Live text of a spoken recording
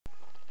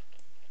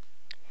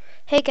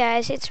Hey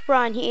guys, it's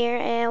Ron here,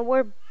 and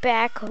we're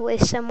back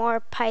with some more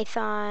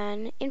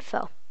Python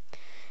info.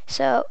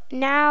 So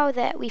now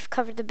that we've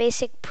covered the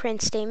basic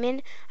print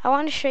statement, I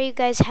want to show you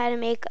guys how to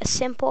make a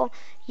simple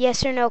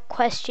yes or no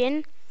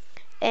question,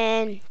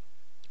 and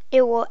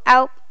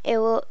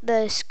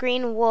the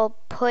screen will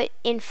put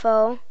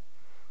info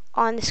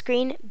on the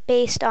screen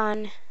based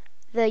on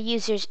the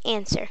user's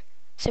answer.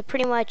 So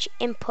pretty much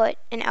input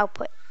and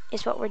output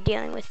is what we're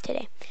dealing with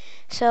today.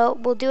 So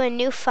we'll do a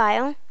new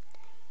file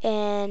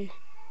and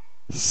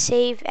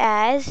save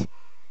as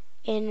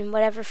in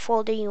whatever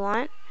folder you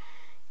want,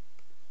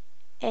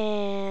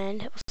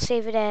 and we'll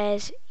save it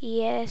as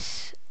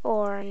yes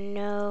or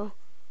no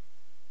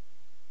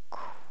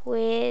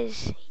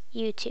quiz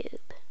YouTube.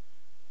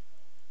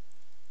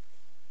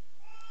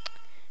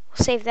 We'll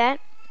save that.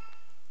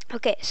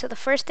 Okay, so the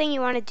first thing you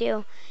want to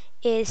do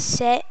is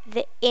set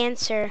the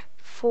answer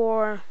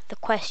for the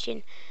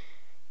question.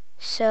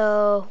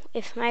 So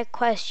if my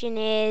question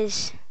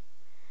is,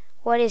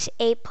 what is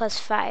 8 plus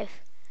 5?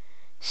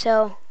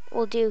 So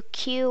we'll do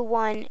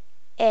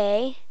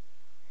Q1A,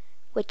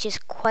 which is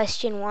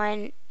question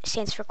 1,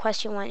 stands for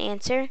question 1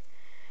 answer,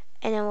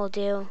 and then we'll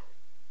do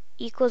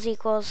equals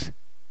equals,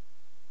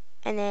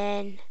 and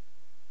then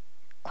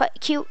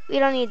we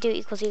don't need to do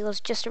equals equals,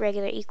 just a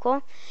regular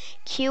equal.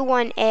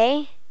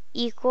 Q1A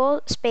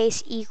equals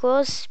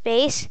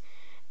space,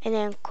 and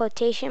then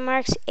quotation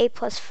marks, 8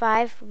 plus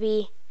 5 will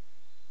be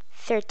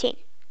 13.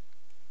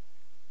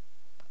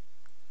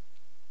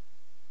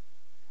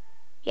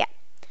 Yeah,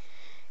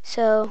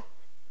 so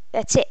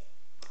that's it.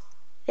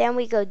 Then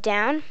we go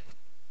down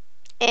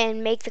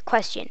and make the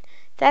question.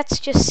 That's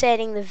just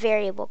setting the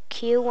variable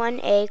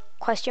Q1A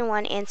question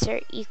 1 answer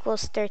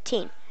equals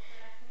 13.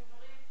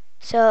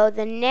 So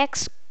the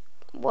next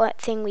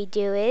thing we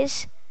do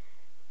is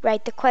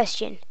write the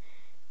question.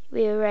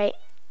 We write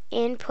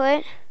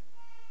input.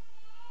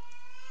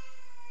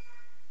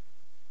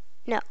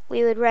 No,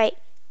 we would write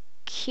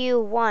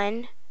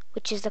Q1,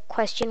 which is the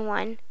question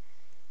 1,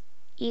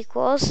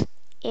 equals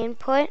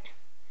input,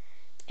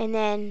 and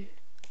then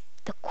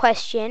the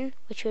question,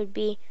 which would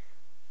be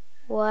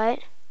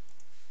what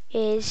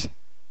is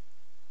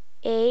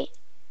 8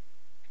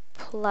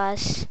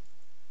 plus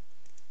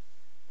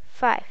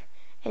 5?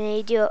 And then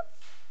you do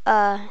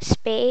a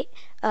space,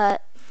 a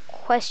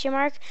question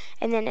mark,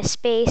 and then a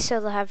space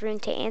so they'll have room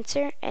to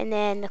answer, and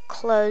then the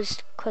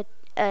closed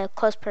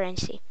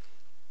parenthesis.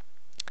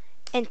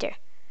 Enter.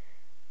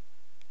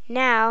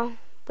 Now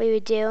we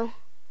would do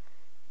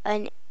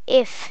an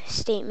if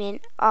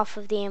statement off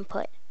of the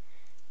input,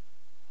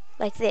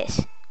 like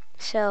this.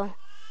 So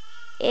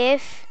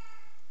if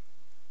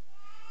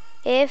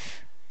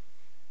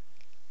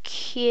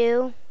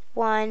Q1A,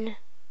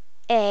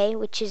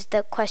 which is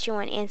the question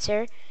 1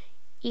 answer,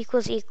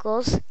 equals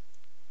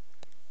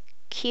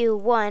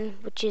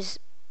Q1, which is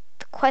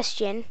the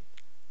question,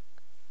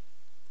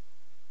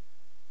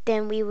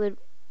 then we would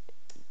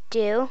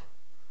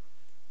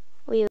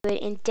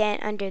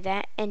indent under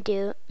that and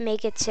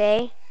make it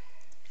say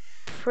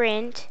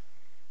print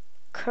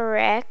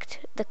correct,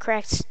 the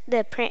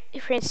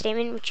print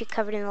statement which you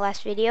covered in the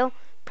last video,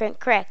 print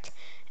correct.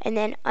 And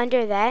then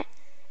under that,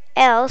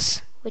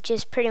 else, which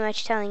is pretty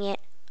much telling it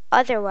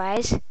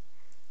otherwise,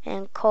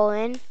 and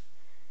colon,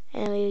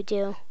 and we would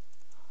do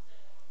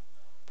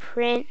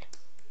print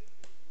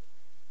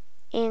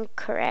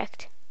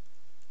incorrect.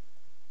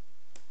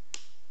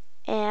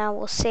 And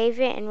we'll save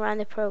it and run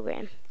the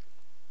program.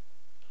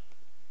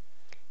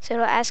 So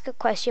it'll ask a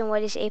question,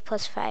 what is 8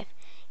 plus 5?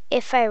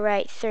 If I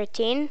write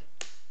 13,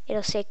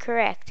 it'll say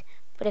correct.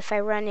 But if I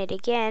run it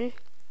again,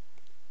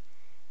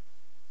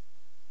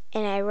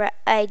 and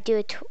I do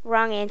a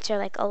wrong answer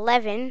like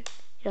 11,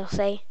 it'll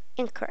say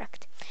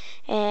incorrect.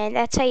 And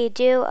that's how you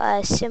do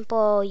a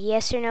simple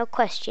yes or no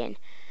question.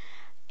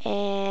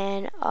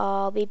 And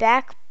I'll be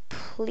back.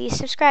 Please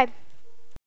subscribe.